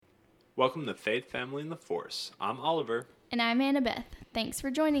Welcome to Faith, Family, and the Force. I'm Oliver. And I'm Annabeth. Thanks for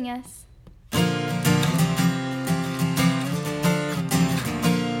joining us.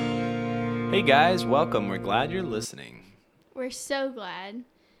 Hey guys, welcome. We're glad you're listening. We're so glad.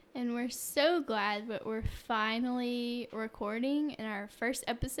 And we're so glad that we're finally recording and our first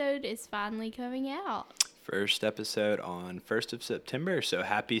episode is finally coming out. First episode on 1st of September, so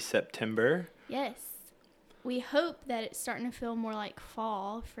happy September. Yes. We hope that it's starting to feel more like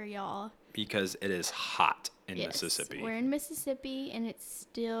fall for y'all. Because it is hot in Yes, Mississippi. We're in Mississippi and it's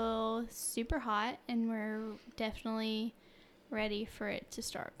still super hot and we're definitely ready for it to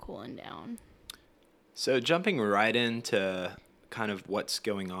start cooling down. So jumping right into kind of what's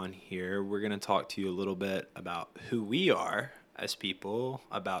going on here, we're going to talk to you a little bit about who we are as people,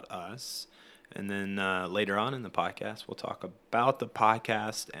 about us. And then later on in the podcast, we'll talk about the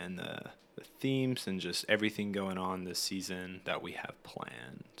podcast and the themes and just everything going on this season that we have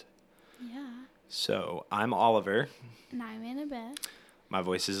planned. Yeah. So I'm Oliver. And I'm Annabeth. My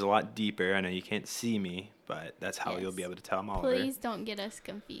voice is a lot deeper. I know you can't see me, but that's how you'll be able to tell I'm Oliver. Please don't get us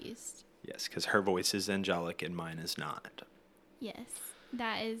confused. Yes, because her voice is angelic and mine is not. Yes,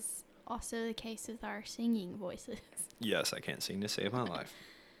 that is also the case with our singing voices. Yes, I can't sing to save my life.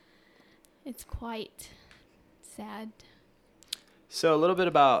 It's quite sad. So a little bit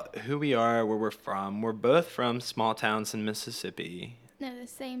about who we are, where we're from. We're both from small towns in Mississippi. No, the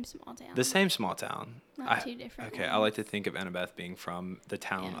same small town. The same small town. Not two different Okay, ones. I like to think of Annabeth being from the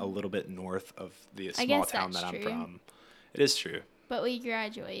town a little bit north of the small guess town that's that I'm true. from. It is true. But we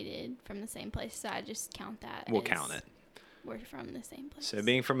graduated from the same place, so I just count that. We'll as count it. We're from the same place. So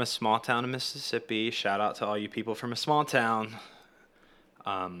being from a small town in Mississippi, shout out to all you people from a small town.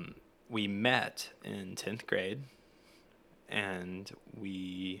 We met in 10th grade, and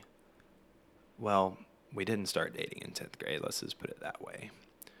we didn't start dating in 10th grade. Let's just put it that way.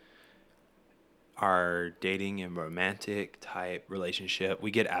 Our dating and romantic type relationship,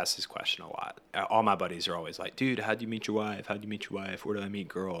 we get asked this question a lot. All my buddies are always like, dude, how'd you meet your wife? How'd you meet your wife? Where do I meet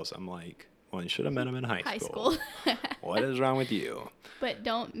girls? I'm like, well, you should have met them in high school. What is wrong with you? But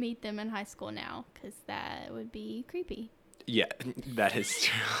don't meet them in high school now, because that would be creepy. Yeah, that is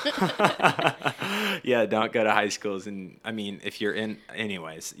true. Yeah, don't go to high schools. And I mean, if you're in,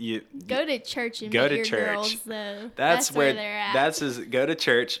 anyways, you Go to church and go meet to your church. girls, though. That's where they're at. Go to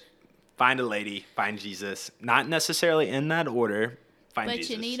church, find a lady, find Jesus. Not necessarily in that order. Find but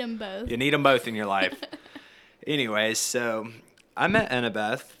Jesus. you need them both. You need them both in your life. Anyways, so I met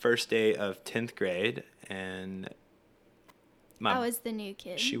Annabeth first day of 10th grade, and I was the new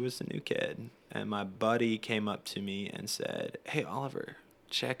kid. she was the new kid. And my buddy came up to me and said, hey, Oliver,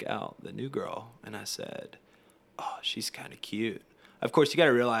 check out the new girl. And I said, oh, she's kind of cute. Of course, you got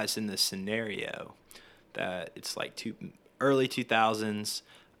to realize in this scenario that it's like early 2000s.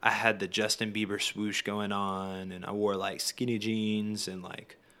 I had the Justin Bieber swoosh going on, and I wore like skinny jeans and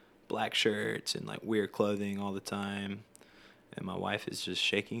like black shirts and like weird clothing all the time. And my wife is just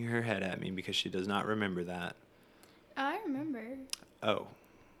shaking her head at me because she does not remember that. I remember. Oh,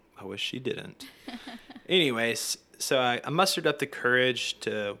 I wish she didn't. Anyways, so I mustered up the courage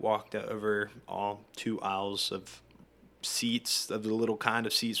to walk over all 2 aisles of seats, of the little kind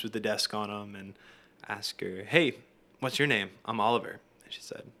of seats with the desk on them, and ask her, hey, what's your name? I'm Oliver. And she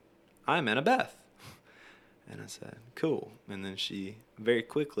said, I'm Annabeth. And I said, cool. And then she very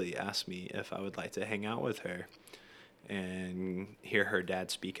quickly asked me if I would like to hang out with her and hear her dad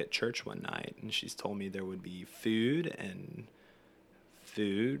speak at church one night. And she's told me there would be food, and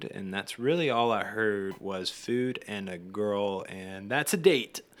that's really all I heard was food and a girl, and that's a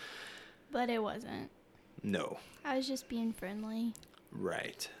date. But it wasn't. No. I was just being friendly.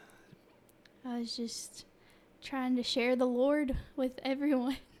 Right. I was just trying to share the Lord with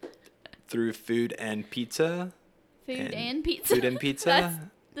everyone. Through food and pizza? Food and pizza. Food and pizza? That's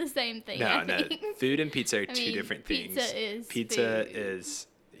the same thing. No. Food and pizza are two different things. Pizza is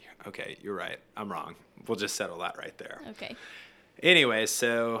okay, you're right. I'm wrong. We'll just settle that right there. Okay. Anyway,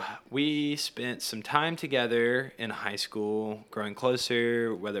 so we spent some time together in high school, growing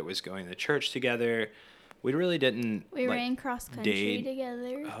closer, whether it was going to church together. We really didn't. We ran cross country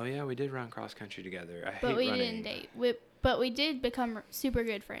together. Oh yeah, we did run cross country together. But we didn't date. But we did become super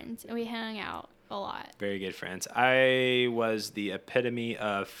good friends, and we hung out a lot. Very good friends. I was the epitome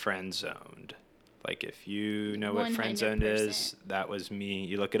of friend zoned. Like, if you know what friend zoned is, that was me.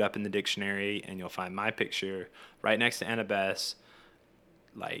 You look it up in the dictionary, and you'll find my picture right next to Annabeth's,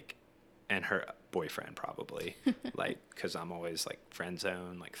 like, and her boyfriend probably, like, because I'm always like friend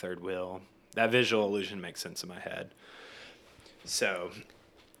zone, like third wheel. That visual illusion makes sense in my head. So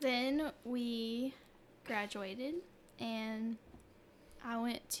then we graduated, and I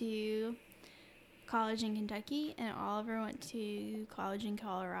went to college in Kentucky, and Oliver went to college in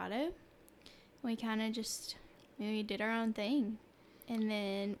Colorado. We kind of just, we did our own thing. And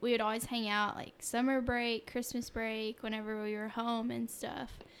then we would always hang out like summer break, Christmas break, whenever we were home and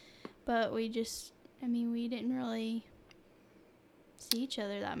stuff. But we just, we didn't really see each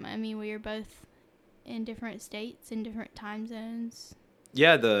other that much. We were both in different states, in different time zones.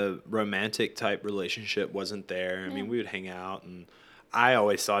 Yeah, the romantic type relationship wasn't there. Yeah. We would hang out, and I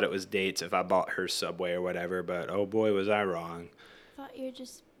always thought it was dates if I bought her Subway or whatever, but oh boy, was I wrong. Thought you were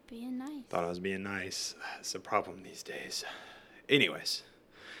just being nice. Thought I was being nice. It's a problem these days. Anyways.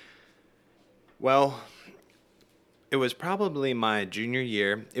 Well, it was probably my junior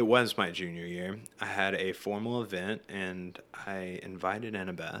year. It was my junior year. I had a formal event, and I invited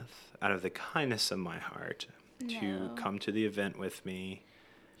Annabeth out of the kindness of my heart to come to the event with me.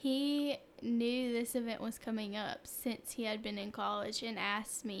 He knew this event was coming up since he had been in college and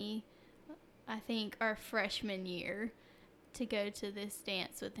asked me, I think, our freshman year to go to this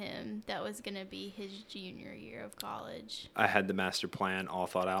dance with him that was going to be his junior year of college. I had the master plan all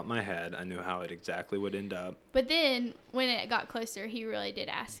thought out in my head. I knew how it exactly would end up. But then when it got closer, he really did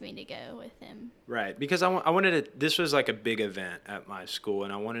ask me to go with him. Right, because I wanted to, this was like a big event at my school,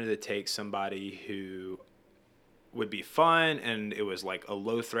 and I wanted to take somebody who would be fun, and it was like a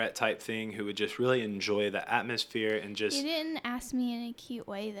low threat type thing, who would just really enjoy the atmosphere and just... You didn't ask me in a cute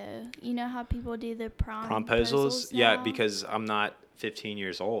way, though. You know how people do the promposals? Now? Yeah, because I'm not 15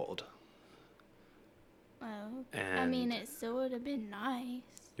 years old. Oh, and it still would have been nice.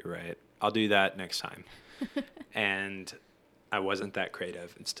 You're right. I'll do that next time. And I wasn't that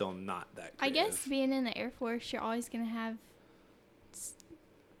creative, and still not that creative. I guess being in the Air Force, you're always going to have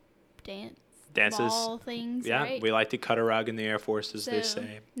dances, ball things, yeah, right? We like to cut a rug in the Air Force, as they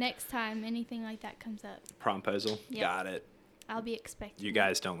say. Next time anything like that comes up. Promposal? Yep. Got it. I'll be expecting. You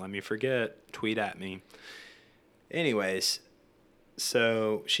guys don't let me forget. Tweet at me. Anyways,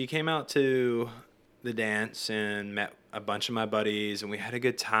 so she came out to the dance and met a bunch of my buddies, and we had a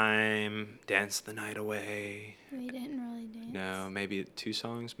good time. Danced the night away. We didn't really dance. No, maybe 2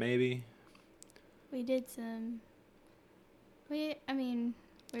 songs, maybe. We did some. We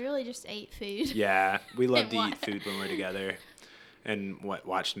really just ate food. Yeah, we love to eat food when we're together, and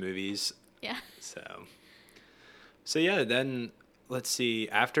watch movies. Yeah. So yeah, then let's see.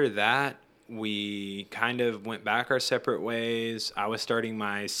 After that, we kind of went back our separate ways. I was starting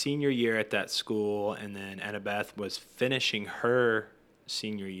my senior year at that school, and then Annabeth was finishing her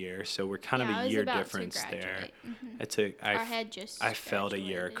senior year. So we're kind of a year difference there. Mm-hmm. I failed a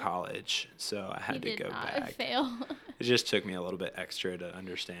year of college, so I had to go back. Fail. It just took me a little bit extra to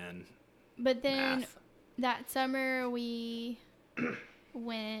understand. But then math. That summer we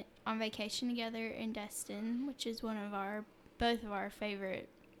went on vacation together in Destin, which is both of our favorite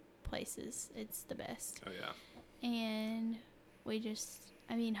places. It's the best. Oh yeah. And we just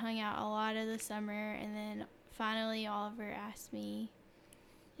hung out a lot of the summer, and then finally Oliver asked me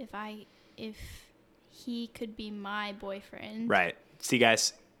if he could be my boyfriend. Right. See,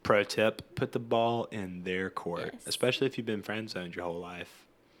 guys, pro tip, put the ball in their court, yes. Especially if you've been friend zoned your whole life.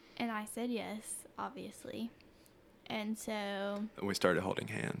 And I said yes, obviously. And so... And we started holding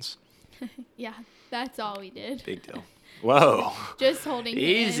hands. Yeah, that's all we did. Big deal. Whoa. Just holding hands.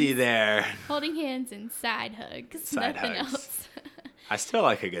 Easy there. Holding hands and side hugs. Nothing else. I still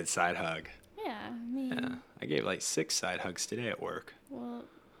like a good side hug. Yeah, Yeah, I gave like 6 side hugs today at work. Well...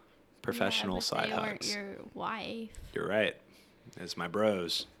 Professional side they hugs. Weren't your wife. You're right. It's my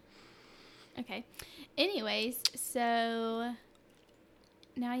bros. Okay. Anyways, so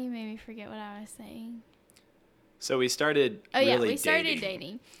now you made me forget what I was saying. So we started we started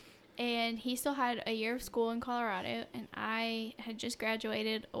dating. And he still had a year of school in Colorado, and I had just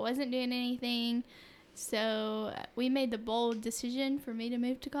graduated. I wasn't doing anything. So we made the bold decision for me to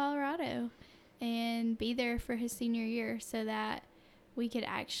move to Colorado and be there for his senior year so that we could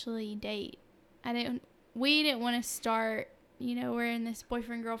actually date. We didn't want to start, we're in this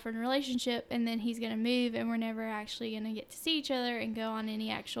boyfriend-girlfriend relationship, and then he's going to move, and we're never actually going to get to see each other and go on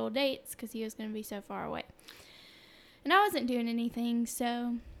any actual dates because he was going to be so far away. And I wasn't doing anything,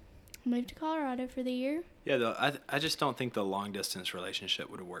 so I moved to Colorado for the year. Yeah, I just don't think the long-distance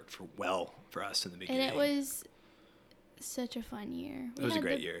relationship would have worked well for us in the beginning. And it was such a fun year. It was a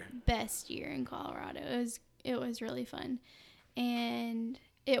great year. Best year in Colorado. It was really fun. And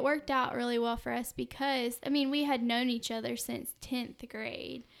it worked out really well for us because, we had known each other since 10th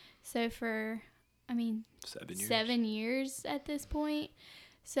grade. So for, 7 years at this point.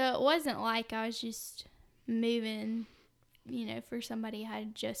 So it wasn't like I was just moving, for somebody I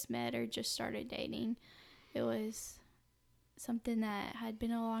had just met or just started dating. It was something that had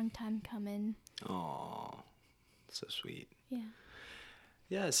been a long time coming. Aw, so sweet. Yeah.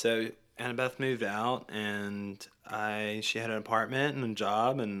 Yeah, so Annabeth moved out, and she had an apartment and a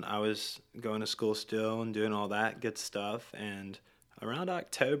job, and I was going to school still and doing all that good stuff. And around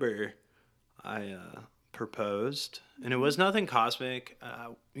October, I proposed, and it was nothing cosmic.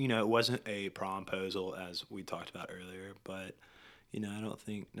 It wasn't a promposal as we talked about earlier, but I don't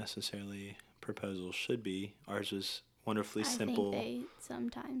think necessarily proposals should be. Ours was wonderfully simple. I think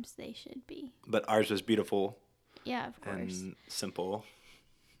sometimes they should be. But ours was beautiful. Yeah, of course. And simple.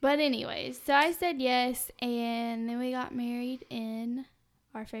 But anyways, so I said yes, and then we got married in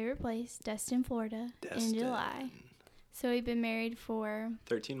our favorite place, Destin, Florida, in July. So we've been married for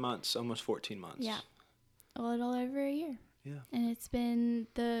 13 months, almost 14 months. Yeah, a little over a year. Yeah. And it's been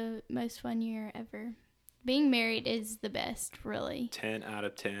the most fun year ever. Being married is the best, really. 10 out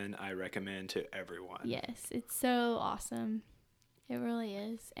of 10, I recommend to everyone. Yes, it's so awesome. It really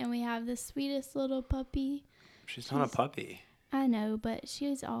is. And we have the sweetest little puppy. She's not a puppy. I know, but she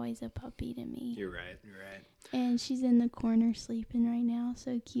was always a puppy to me. You're right. And she's in the corner sleeping right now,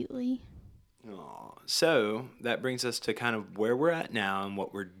 so cutely. Aww. So that brings us to kind of where we're at now and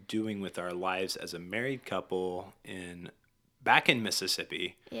what we're doing with our lives as a married couple back in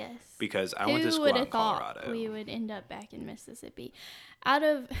Mississippi. Yes. Because I went to school in Colorado. Thought we would end up back in Mississippi? Out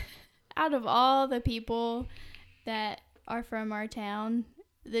of all the people that are from our town,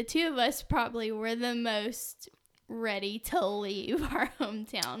 the two of us probably were the most ready to leave our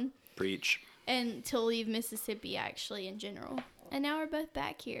hometown. Preach. And to leave Mississippi, actually, in general. And now we're both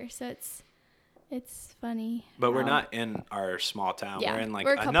back here, so it's funny. But we're not in our small town. Yeah,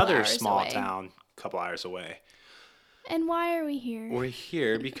 we're in another small away. town a couple hours away. And why are we here? We're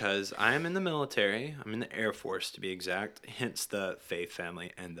here because I am in the military. I'm in the Air Force, to be exact. Hence the Faith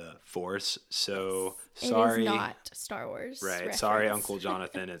family and the Force. So, sorry. It is not Star Wars. Right. Reference. Sorry, Uncle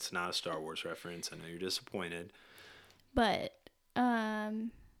Jonathan. It's not a Star Wars reference. I know you're disappointed. But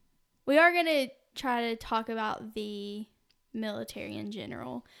we are going to try to talk about the military in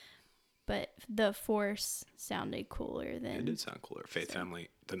general. But the Force sounded cooler than... It did sound cooler. Faith family,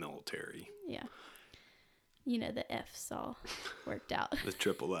 the military. Yeah. The F's all worked out. The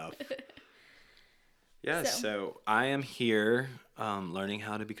triple F. Yeah, so I am here learning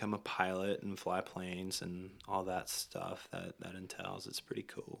how to become a pilot and fly planes and all that stuff that entails. It's pretty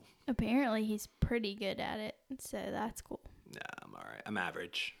cool. Apparently, he's pretty good at it, so that's cool. Yeah, I'm all right. I'm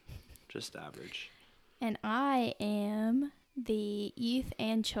average. Just average. And I am the youth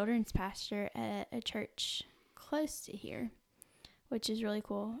and children's pastor at a church close to here, which is really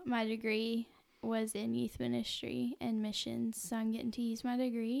cool. My degree was in youth ministry and missions, so I'm getting to use my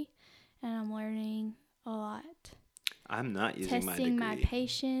degree, and I'm learning a lot. I'm not using my degree. Testing my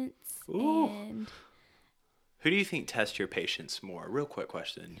patience. Ooh. And who do you think tests your patience more? Real quick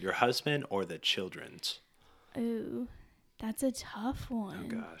question. Your husband or the children's? Ooh, that's a tough one.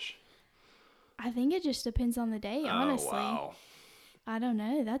 Oh, gosh. I think it just depends on the day, honestly. Oh, wow. I don't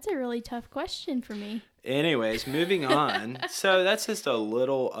know. That's a really tough question for me. Anyways, moving on. So that's just a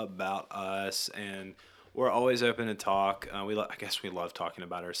little about us, and we're always open to talk. I guess we love talking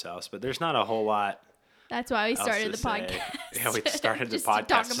about ourselves, but there's not a whole lot. That's why we started the podcast. Yeah, we started the just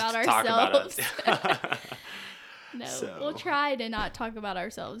podcast to talk about ourselves. Us. No, So. We'll try to not talk about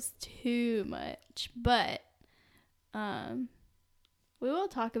ourselves too much, but we will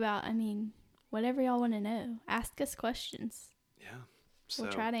talk about, whatever y'all want to know. Ask us questions. Yeah.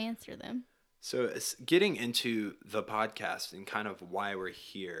 We'll try to answer them. So it's getting into the podcast and kind of why we're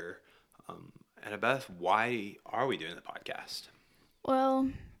here. Annabeth, why are we doing the podcast? Well,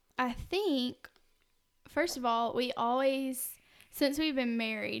 I think, first of all, we always, since we've been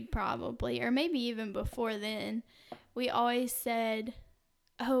married probably, or maybe even before then, we always said,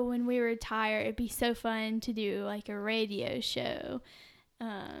 oh, when we retire, it'd be so fun to do like a radio show.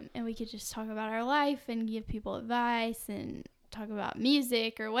 And we could just talk about our life and give people advice and talk about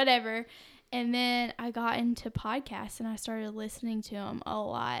music or whatever. And then I got into podcasts and I started listening to them a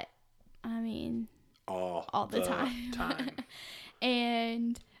lot. All the time.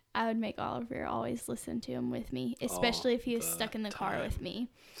 And I would make Oliver always listen to them with me, especially if he was stuck in the car with me.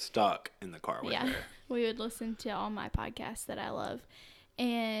 Stuck in the car with her. We would listen to all my podcasts that I love.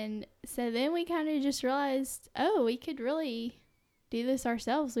 And so then we kind of just realized, oh, we could really do this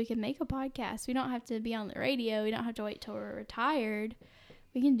ourselves. We can make a podcast. We don't have to be on the radio. We don't have to wait till we're retired.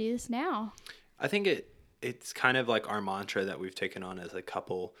 We can do this now. I think it's kind of like our mantra that we've taken on as a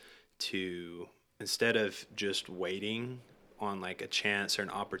couple to, instead of just waiting on like a chance or an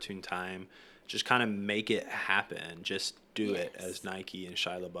opportune time, just kind of make it happen. Just do it, as Nike and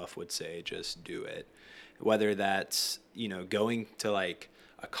Shia LaBeouf would say, just do it. whether that's, going to like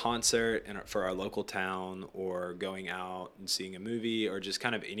a concert for our local town, or going out and seeing a movie, or just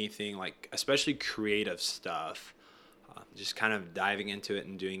kind of anything, like especially creative stuff. Just kind of diving into it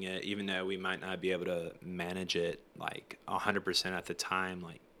and doing it, even though we might not be able to manage it like 100% at the time,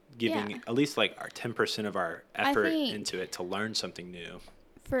 like giving at least like our 10% of our effort into it to learn something new.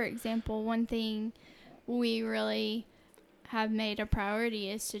 For example, one thing we really have made a priority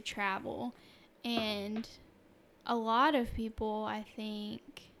is to travel. And a lot of people, I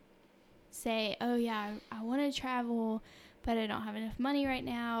think, say, oh yeah, I want to travel, but I don't have enough money right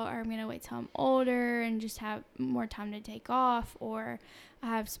now, or I'm going to wait till I'm older and just have more time to take off, or I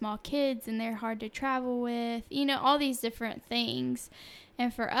have small kids and they're hard to travel with, all these different things.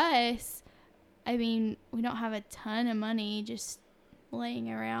 And for us, I mean, we don't have a ton of money just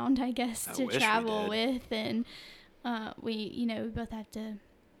laying around, I guess, to travel with. And we both have to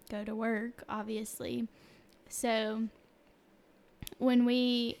go to work, obviously. So when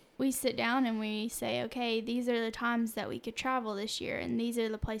we sit down and we say, okay, these are the times that we could travel this year, and these are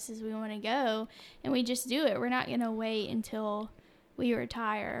the places we want to go, and we just do it. We're not going to wait until we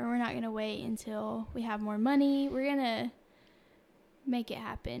retire. We're not going to wait until we have more money. We're going to make it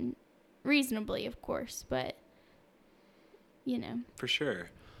happen reasonably, of course, but, For sure.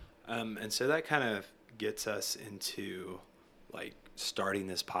 And so that kind of gets us into, like, starting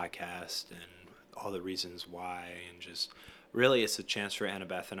this podcast and all the reasons why, and just really it's a chance for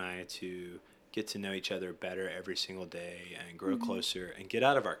Annabeth and I to get to know each other better every single day and grow closer and get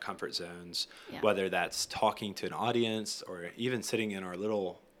out of our comfort zones, whether that's talking to an audience or even sitting in our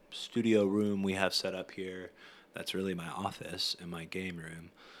little studio room we have set up here. That's really my office and my game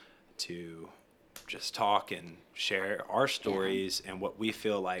room, to just talk and share our stories and what we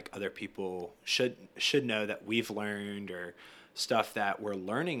feel like other people should know that we've learned, or stuff that we're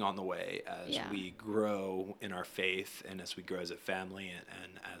learning on the way as we grow in our faith and as we grow as a family,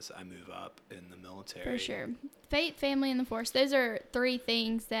 and as I move up in the military. For sure. Faith, family, and the force. Those are three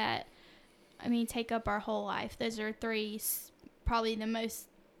things that, take up our whole life. Those are three probably the most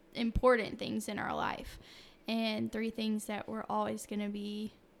important things in our life, and three things that we're always going to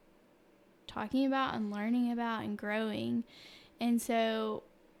be talking about and learning about and growing. And so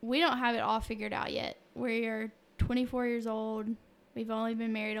we don't have it all figured out yet. We're 24 years old. We've only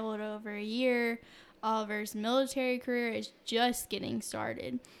been married a little over a year. Oliver's military career is just getting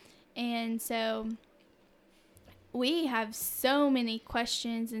started. And so we have so many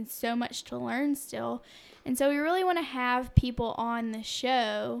questions and so much to learn still. And so we really want to have people on the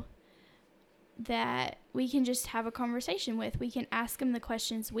show that we can just have a conversation with. We can ask them the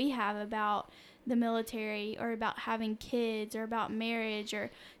questions we have about the military, or about having kids, or about marriage,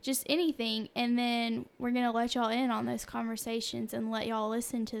 or just anything. And then we're going to let y'all in on those conversations and let y'all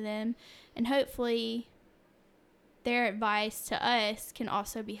listen to them. And hopefully their advice to us can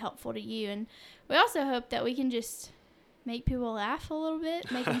also be helpful to you. And we also hope that we can just make people laugh a little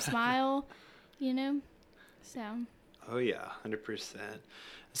bit, make them smile, So. Oh, yeah, 100%.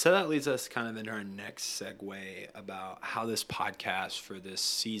 So that leads us kind of into our next segue about how this podcast for this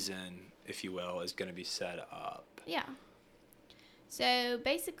season, if you will, is going to be set up. Yeah. So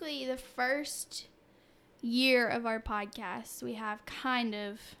basically the first year of our podcast, we have kind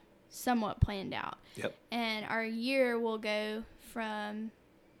of somewhat planned out. Yep. And our year will go from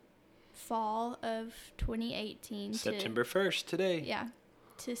fall of 2018 September 1st today. Yeah.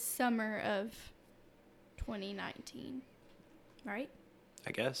 To summer of 2019. Right? I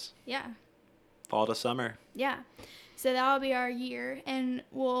guess. Yeah. Fall to summer. Yeah. So that'll be our year, and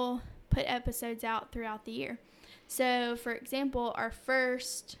we'll put episodes out throughout the year. So, for example, our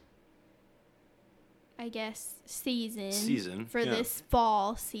first, I guess, season for this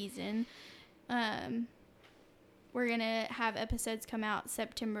fall season, we're going to have episodes come out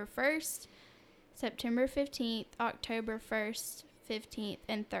September 1st, September 15th, October 1st, 15th,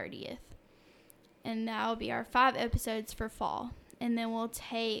 and 30th. And that'll be our 5 episodes for fall. And then we'll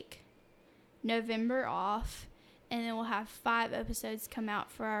take November off, and then we'll have 5 episodes come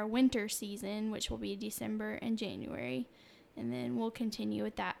out for our winter season, which will be December and January. And then we'll continue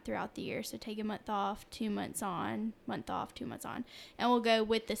with that throughout the year. So take a month off, 2 months on, month off, 2 months on. And we'll go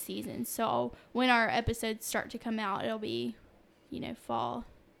with the season. So when our episodes start to come out, it'll be, fall,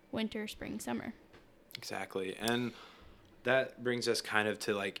 winter, spring, summer. Exactly. And that brings us kind of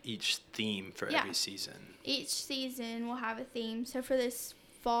to like each theme for every season. Each season will have a theme. So for this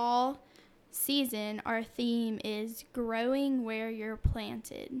fall season, our theme is growing where you're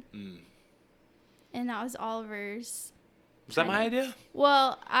planted. And that was Oliver's. Was that my idea?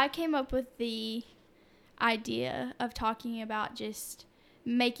 Well, I came up with the idea of talking about just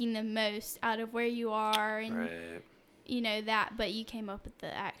making the most out of where you are and Right. That, but you came up with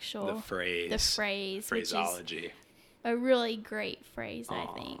the phrase, phraseology. which is a really great phrase. I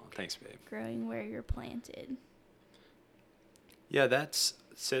think. Thanks, babe. Growing where you're planted. Yeah,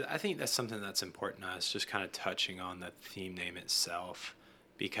 I think that's something that's important to us, just kind of touching on the theme name itself,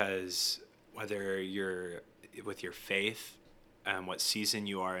 because whether you're with your faith, what season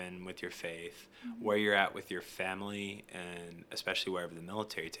you are in with your faith, where you're at with your family, and especially wherever the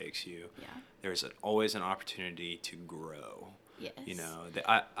military takes you, there's always an opportunity to grow. Yes.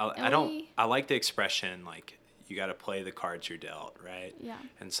 I like the expression, like, you got to play the cards you're dealt, right? Yeah.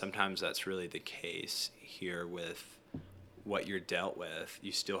 And sometimes that's really the case here with what you're dealt with.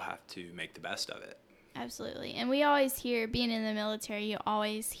 You still have to make the best of it. Absolutely. And we always hear, being in the military, you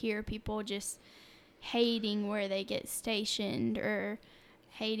always hear people just hating where they get stationed, or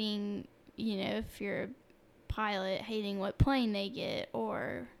hating, if you're a pilot, hating what plane they get,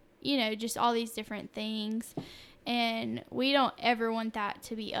 or, just all these different things. And we don't ever want that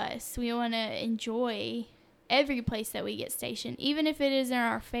to be us. We want to enjoy every place that we get stationed. Even if it isn't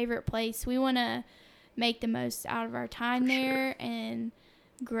our favorite place, we want to make the most out of our time there and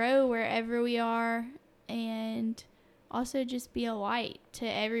grow wherever we are, and also just be a light to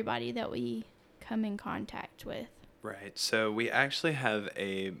everybody that we come in contact with. Right. So we actually have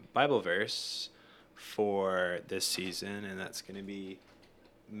a Bible verse for this season, and that's going to be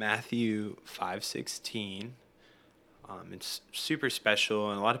Matthew 5:16. It's super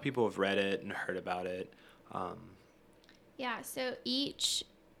special, and a lot of people have read it and heard about it. So each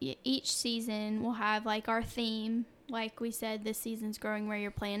season we'll have like our theme. Like we said, this season's growing where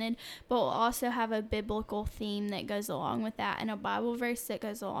you're planted, but we'll also have a biblical theme that goes along with that, and a Bible verse that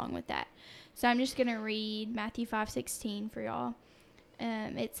goes along with that. So I'm just going to read Matthew 5:16 for y'all.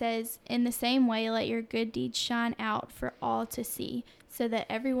 It says, "In the same way, let your good deeds shine out for all to see, so that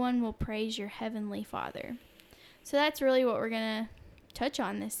everyone will praise your heavenly Father." So that's really what we're going to touch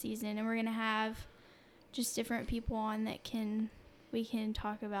on this season, and we're going to have just different people on that we can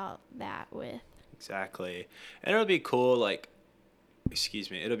talk about that with. Exactly. And it'll be cool,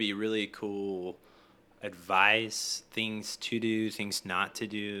 it'll be really cool advice, things to do, things not to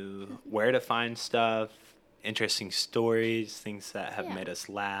do, where to find stuff, interesting stories, things that have made us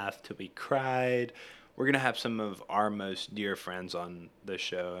laugh till we cried. We're going to have some of our most dear friends on the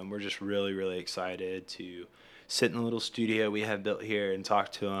show, and we're just really, really excited to sit in the little studio we have built here and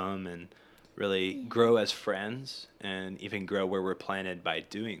talk to them and really grow as friends, and even grow where we're planted by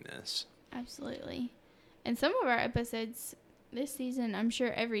doing this. Absolutely. And some of our episodes this season, I'm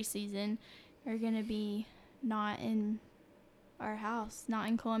sure every season, are going to be not in our house, not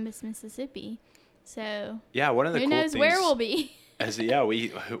in Columbus, Mississippi. So one of the who cool knows things, where we'll be.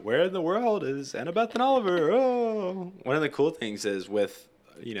 Where in the world is Annabeth and Oliver? Oh, one of the cool things is with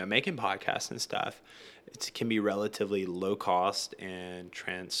making podcasts and stuff, it can be relatively low cost and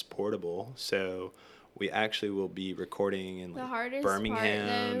transportable. So we actually will be recording in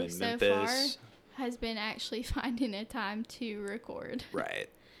Birmingham and so Memphis. Far has been actually finding a time to record. Right.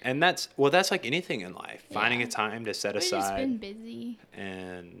 And that's like anything in life, finding a time to set aside. We've just been busy.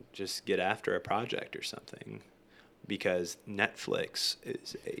 And just get after a project or something, because Netflix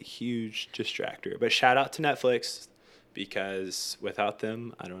is a huge distractor. But shout out to Netflix, because without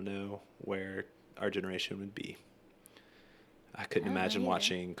them, I don't know where our generation would be. I couldn't imagine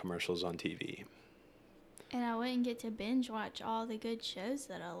watching commercials on TV. And I wouldn't get to binge watch all the good shows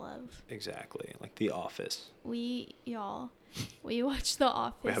that I love. Exactly. Like The Office. We watch The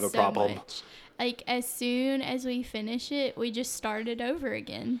Office. We have a problem. Much. Like, as soon as we finish it, we just start it over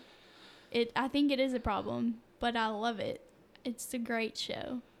again. I think it is a problem, but I love it. It's a great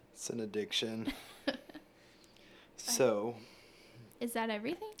show. It's an addiction. So. Is that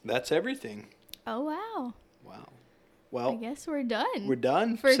everything? That's everything. Oh, wow. Wow. Well, I guess we're done. We're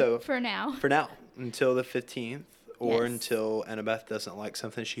done for now. For now, until the 15th, or until Annabeth doesn't like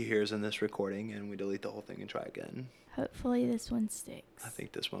something she hears in this recording and we delete the whole thing and try again. Hopefully this one sticks. I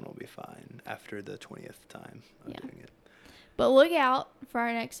think this one will be fine after the 20th time of doing it. But look out for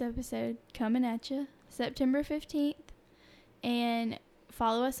our next episode coming at you September 15th. And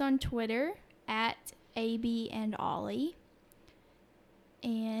follow us on Twitter at AB and Ollie.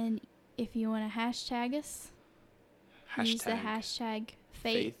 And if you want to hashtag us, use the hashtag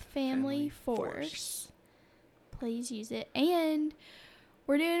FaithFamilyForce. Please use it. And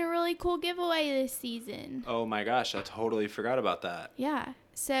we're doing a really cool giveaway this season. Oh my gosh, I totally forgot about that. Yeah.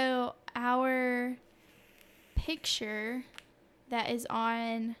 So our picture that is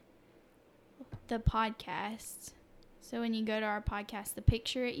on the podcast, so when you go to our podcast, the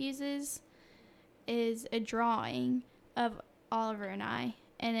picture it uses is a drawing of Oliver and I,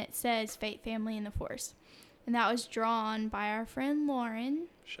 and it says Fate Family in the Force. And that was drawn by our friend Lauren.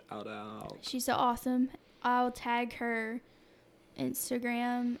 Shout out. She's so awesome. I'll tag her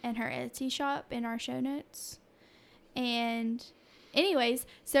Instagram and her Etsy shop in our show notes. And anyways,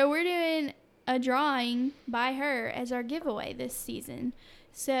 so we're doing a drawing by her as our giveaway this season.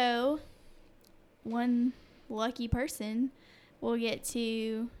 So one lucky person will get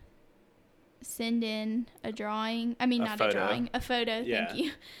to send in a drawing. I mean, A not photo. a drawing, a photo, Yeah. thank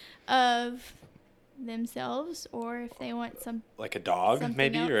you, of themselves, or if they want some, Like a dog, Something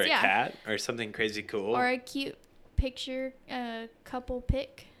maybe, else, or a yeah. cat, or something crazy cool. or a cute picture, couple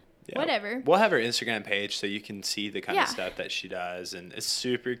pic, Yeah. whatever. We'll have her Instagram page so you can see the kind Yeah. of stuff that she does, and it's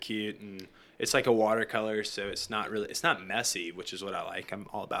super cute, and it's like a watercolor, so it's not messy, which is what I like. I'm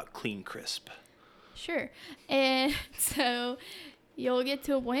all about clean, crisp. Sure. And so you'll get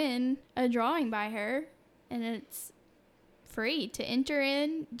to win a drawing by her, and it's free to enter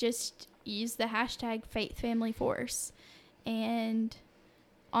in. Just use the hashtag FaithFamilyForce. And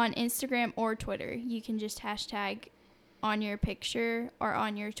on Instagram or Twitter, you can just hashtag on your picture or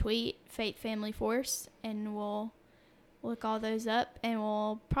on your tweet FaithFamilyForce, and we'll look all those up, and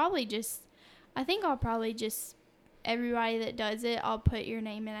I'll probably just everybody that does it, I'll put your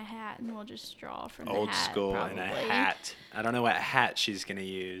name in a hat, and we'll just draw from the hat. Old school probably. in a hat. I don't know what hat she's gonna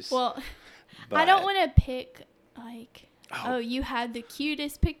use. Well, but I don't want to pick like, Oh. you had the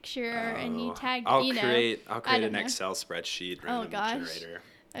cutest picture and you tagged, I'll you know. create I an don't know. Excel spreadsheet. Oh, Random gosh. generator.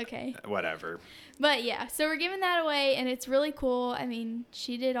 Okay. Whatever. But yeah, so we're giving that away, and it's really cool. I mean,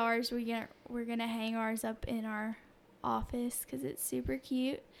 she did ours. We're gonna hang ours up in our office because it's super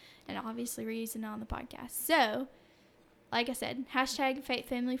cute, and obviously we're using it on the podcast. So, like I said, hashtag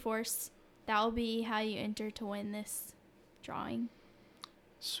FaithFamilyForce. That will be how you enter to win this drawing.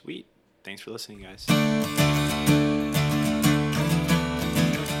 Sweet. Thanks for listening, guys.